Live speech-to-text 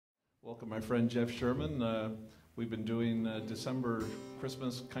Welcome my friend Jeff Sherman. We've been doing December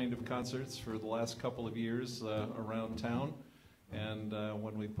Christmas kind of concerts for the last couple of years around town. And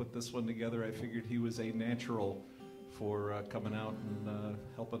when we put this one together, I figured he was a natural for coming out and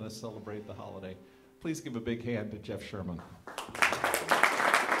helping us celebrate the holiday. Please give a big hand to Jeff Sherman.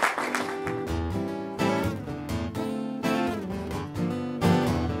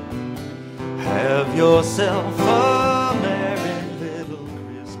 Have yourself a merry little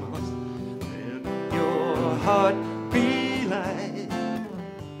Christmas. Let your heart be light.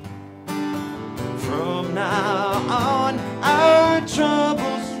 From now on, our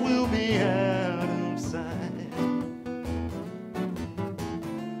troubles will be out of sight.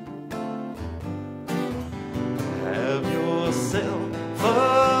 Have yourself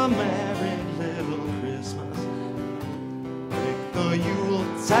a merry little Christmas. Make the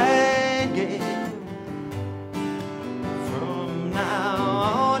Yuletide gay. From now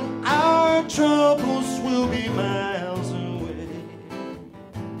on, our troubles will be miles away.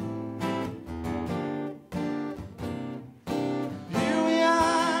 Here we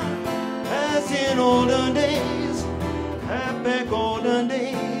are, as in olden days, happy golden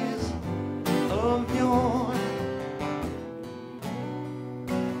days of yore.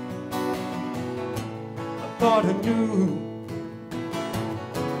 I thought I knew.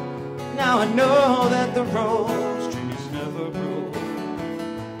 Now I know that the rose trees never grow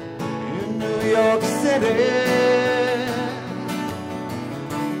in New York City.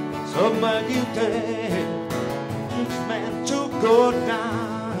 Somebody you take each man to go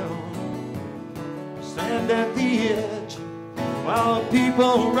down, stand at the edge while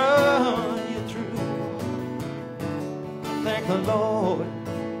people run you through. Thank the Lord,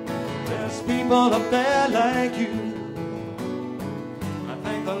 there's people up there like you.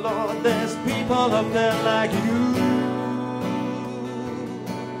 Thank the Lord, there's people up there like you.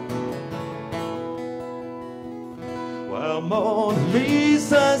 Well, Mona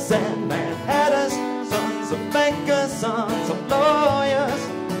Lisa's and Manhattan's, sons of bankers, sons of lawyers,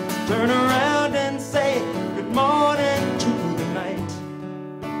 turn around and say good morning to the night.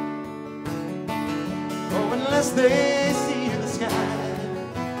 Oh, unless they see the sky,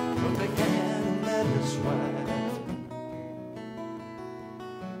 but they can't let us ride.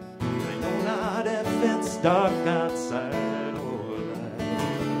 If it's dark outside or light.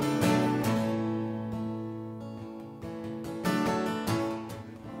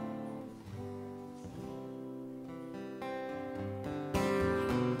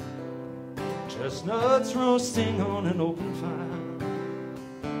 Chestnuts roasting on an open fire,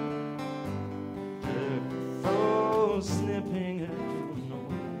 the crows snipping at your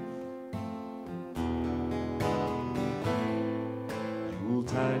nose.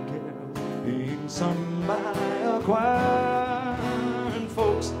 Yuletide carols being sung by a choir, and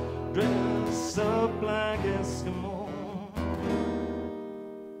folks dress up like Eskimo.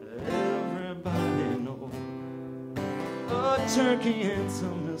 Everybody knows a turkey and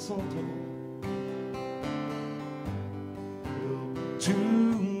some mistletoe help to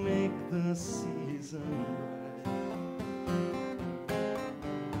make the season bright.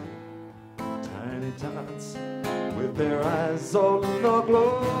 Tiny tots with their eyes all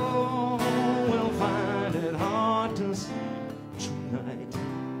aglow will find it hard to sleep tonight.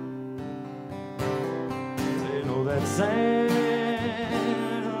 They know that Santa's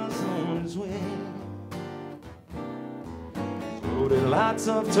on his way. He's loaded lots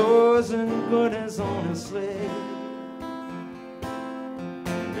of toys and goodies on his sleigh.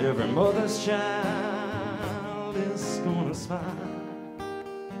 And every mother's child is gonna smile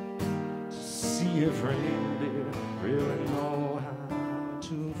to see if reindeer really know how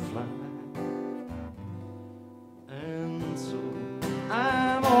to fly. And so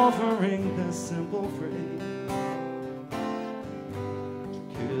I'm offering this simple phrase to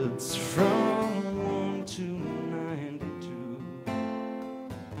kids from 1 to 92.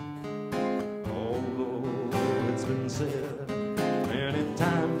 Although it's been said many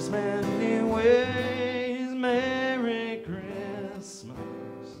times, many ways, Merry Christmas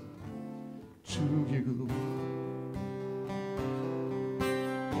to you.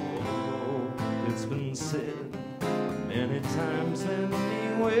 It's been said many times,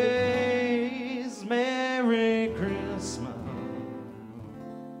 many ways, Merry Christmas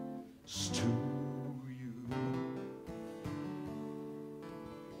to you.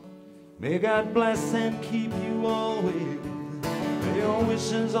 May God bless and keep you always. May your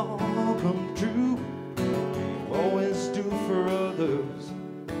wishes all come true. You always do for others,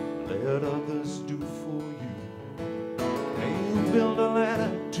 let others do for you. May you build a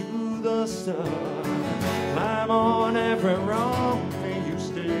ladder to the stars, climb on every rung, may you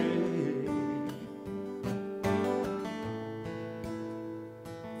stay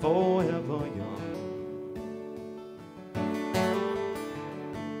forever young.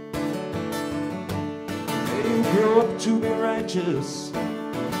 May you grow up to be righteous,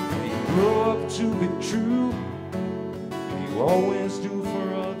 may you grow up to be true, may you always do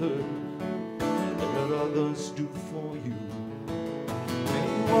for others what others do for you. May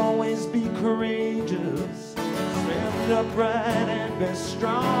you always be courageous, stand upright and be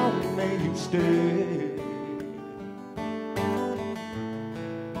strong. May you stay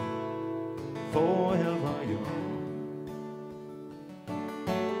forever young.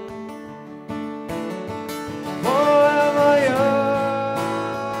 Forever young.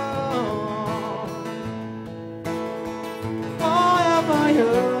 Forever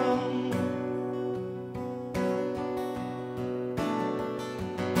young.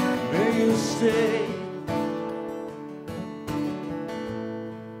 May you stay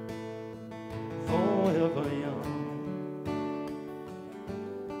forever young.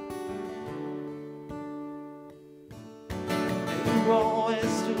 You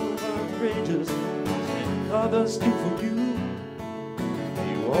always do courageous, and others do for you.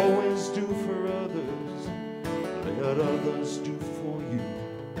 You always do for others, let others do for you.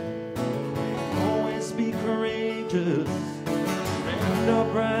 Always be courageous, stand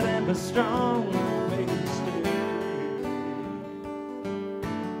upright and be strong. Make you stay.